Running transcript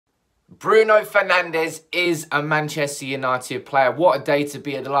Bruno Fernandes is a Manchester United player. What a day to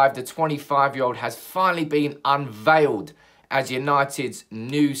be alive. The 25-year-old has finally been unveiled as United's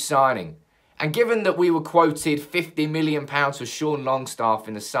new signing. And given that we were quoted £50 million for Sean Longstaff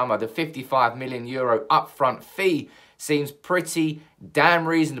in the summer, the €55 million upfront fee seems pretty damn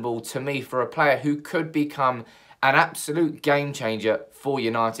reasonable to me for a player who could become an absolute game changer for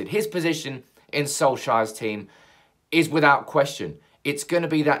United. His position in Solskjaer's team is without question. It's going to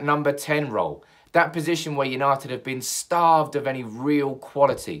be that number 10 role. That position where United have been starved of any real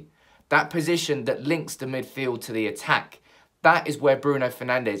quality. That position that links the midfield to the attack. That is where Bruno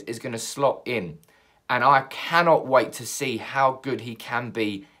Fernandes is going to slot in. And I cannot wait to see how good he can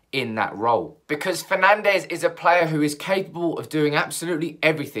be in that role. Because Fernandes is a player who is capable of doing absolutely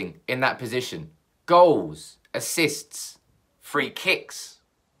everything in that position. Goals, assists, free kicks,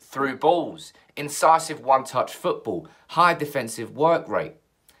 through balls, incisive one-touch football, high defensive work rate.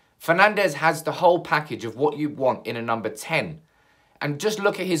 Fernandes has the whole package of what you want in a number 10. And just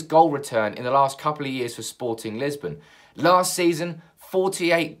look at his goal return in the last couple of years for Sporting Lisbon. Last season,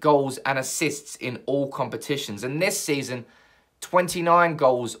 48 goals and assists in all competitions. And this season, 29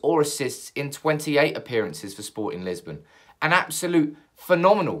 goals or assists in 28 appearances for Sporting Lisbon. An absolute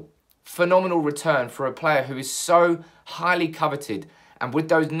phenomenal return for a player who is so highly coveted. And with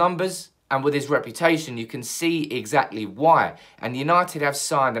those numbers and with his reputation, you can see exactly why. And United have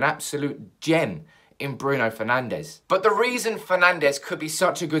signed an absolute gem in Bruno Fernandes. But the reason Fernandes could be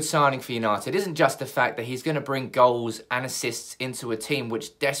such a good signing for United isn't just the fact that he's going to bring goals and assists into a team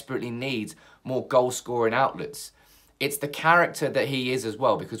which desperately needs more goal-scoring outlets. It's the character that he is as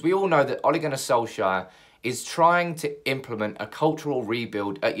well, because we all know that Ole Gunnar Solskjaer is trying to implement a cultural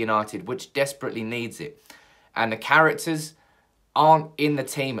rebuild at United which desperately needs it. And the characters aren't in the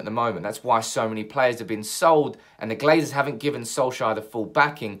team at the moment. That's why so many players have been sold and the Glazers haven't given Solskjaer the full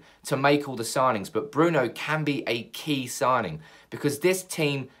backing to make all the signings. But Bruno can be a key signing because this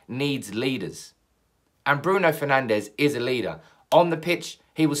team needs leaders. And Bruno Fernandes is a leader. On the pitch,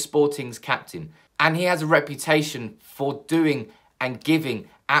 he was Sporting's captain. And he has a reputation for doing and giving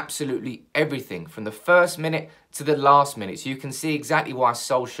absolutely everything from the first minute to the last minute. So you can see exactly why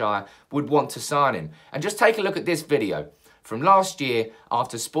Solskjaer would want to sign him. And just take a look at this video from last year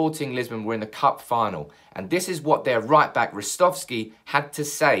after Sporting Lisbon were in the cup final. And this is what their right back Ristovski had to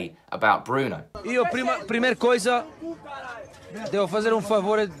say about Bruno. Primeira coisa, devo fazer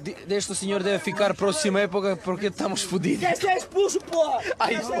favor, deste senhor deve ficar próxima época porque estamos fodidos.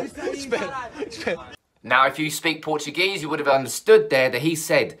 Now, if you speak Portuguese, you would have understood there that he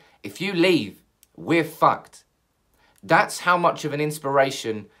said, if you leave, we're fucked. That's how much of an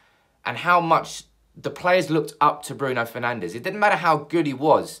inspiration and how much the players looked up to Bruno Fernandes. It didn't matter how good he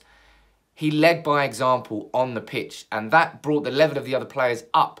was. He led by example on the pitch, and that brought the level of the other players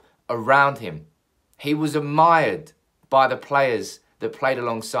up around him. He was admired by the players that played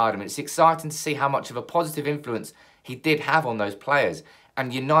alongside him. It's exciting to see how much of a positive influence he did have on those players.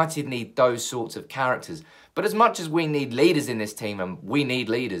 And United need those sorts of characters. But as much as we need leaders in this team, and we need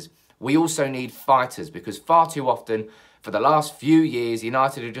leaders, we also need fighters, because far too often, for the last few years,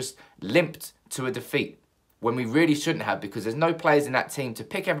 United have just limped to a defeat when we really shouldn't have, because there's no players in that team to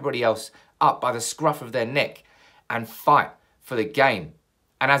pick everybody else up by the scruff of their neck and fight for the game.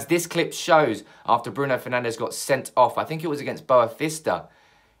 And as this clip shows, after Bruno Fernandes got sent off, I think it was against Boa Vista,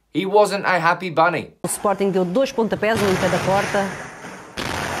 he wasn't a happy bunny. O Sporting deu 2 pontapés no pé da porta.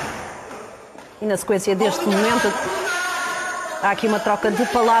 E na sequência deste momento há aqui uma troca de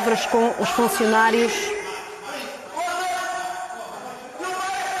palavras com os funcionários.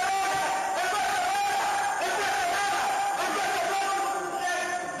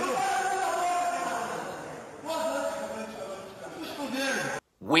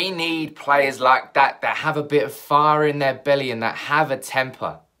 We need players like that have a bit of fire in their belly and that have a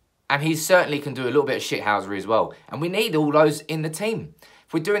temper. And he certainly can do a little bit of shithousery as well. And we need all those in the team.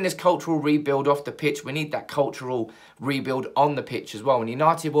 If we're doing this cultural rebuild off the pitch, we need that cultural rebuild on the pitch as well. And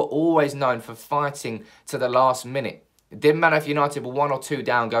United were always known for fighting to the last minute. It didn't matter if United were 1 or 2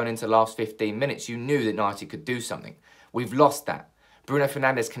 down going into the last 15 minutes. You knew that United could do something. We've lost that. Bruno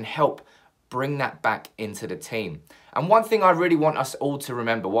Fernandes can help bring that back into the team. And one thing I really want us all to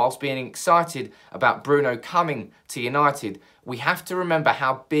remember, whilst being excited about Bruno coming to United, we have to remember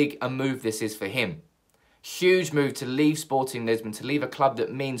how big a move this is for him. Huge move to leave Sporting Lisbon, to leave a club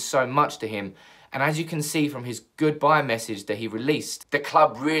that means so much to him. And as you can see from his goodbye message that he released, the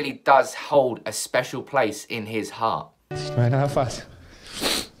club really does hold a special place in his heart. Isto não é nada fácil.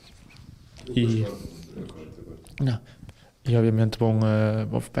 E obviamente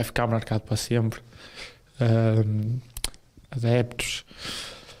vai ficar marcado para sempre. Adeptos,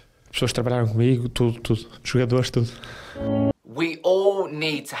 pessoas que trabalharam comigo, tudo. Jogadores, tudo. We all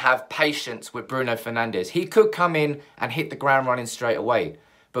need to have patience with Bruno Fernandes. He could come in and hit the ground running straight away.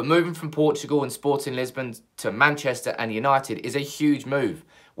 But moving from Portugal and Sporting Lisbon to Manchester and United is a huge move.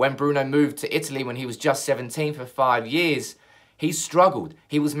 When Bruno moved to Italy when he was just 17 for 5 years, he struggled.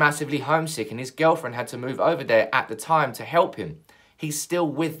 He was massively homesick and his girlfriend had to move over there at the time to help him. He's still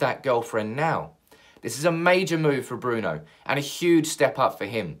with that girlfriend now. This is a major move for Bruno and a huge step up for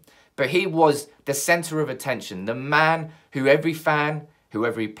him. But he was the centre of attention, the man who every fan, who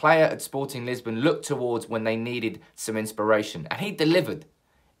every player at Sporting Lisbon looked towards when they needed some inspiration. And he delivered.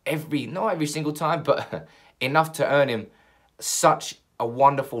 Not every single time, but enough to earn him such a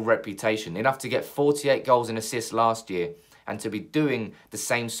wonderful reputation. Enough to get 48 goals and assists last year and to be doing the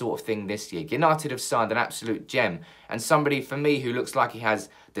same sort of thing this year. United have signed an absolute gem and somebody for me who looks like he has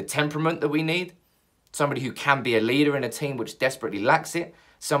the temperament that we need, somebody who can be a leader in a team which desperately lacks it,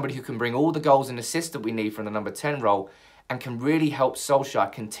 somebody who can bring all the goals and assists that we need from the number 10 role and can really help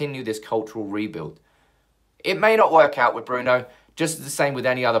Solskjaer continue this cultural rebuild. It may not work out with Bruno, just the same with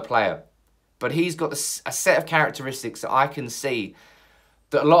any other player. But he's got a set of characteristics that I can see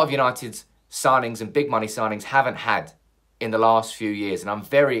that a lot of United's signings and big money signings haven't had in the last few years. And I'm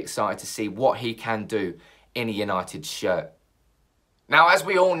very excited to see what he can do in a United shirt. Now, as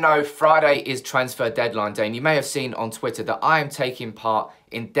we all know, Friday is transfer deadline day. And you may have seen on Twitter that I am taking part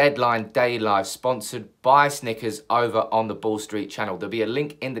in Deadline Day Live, sponsored by Snickers over on the Ball Street channel. There'll be a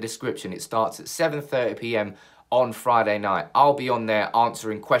link in the description. It starts at 7:30 p.m. on Friday night. I'll be on there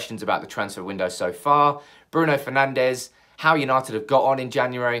answering questions about the transfer window so far, Bruno Fernandes, how United have got on in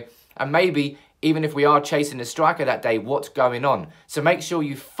January, and maybe even if we are chasing a striker that day, what's going on. So make sure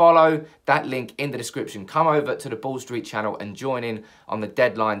you follow that link in the description. Come over to the Ball Street channel and join in on the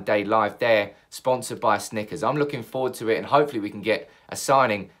Deadline Day Live there, sponsored by Snickers. I'm looking forward to it and hopefully we can get a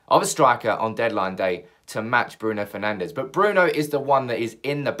signing of a striker on Deadline Day to match Bruno Fernandes. But Bruno is the one that is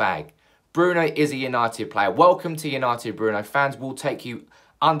in the bag. Bruno is a United player. Welcome to United, Bruno. Fans will take you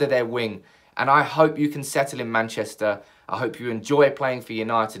under their wing. And I hope you can settle in Manchester. I hope you enjoy playing for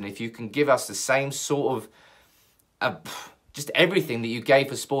United. And if you can give us the same sort of, just everything that you gave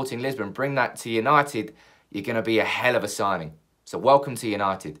for Sporting Lisbon, bring that to United, you're going to be a hell of a signing. So welcome to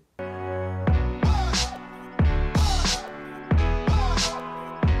United.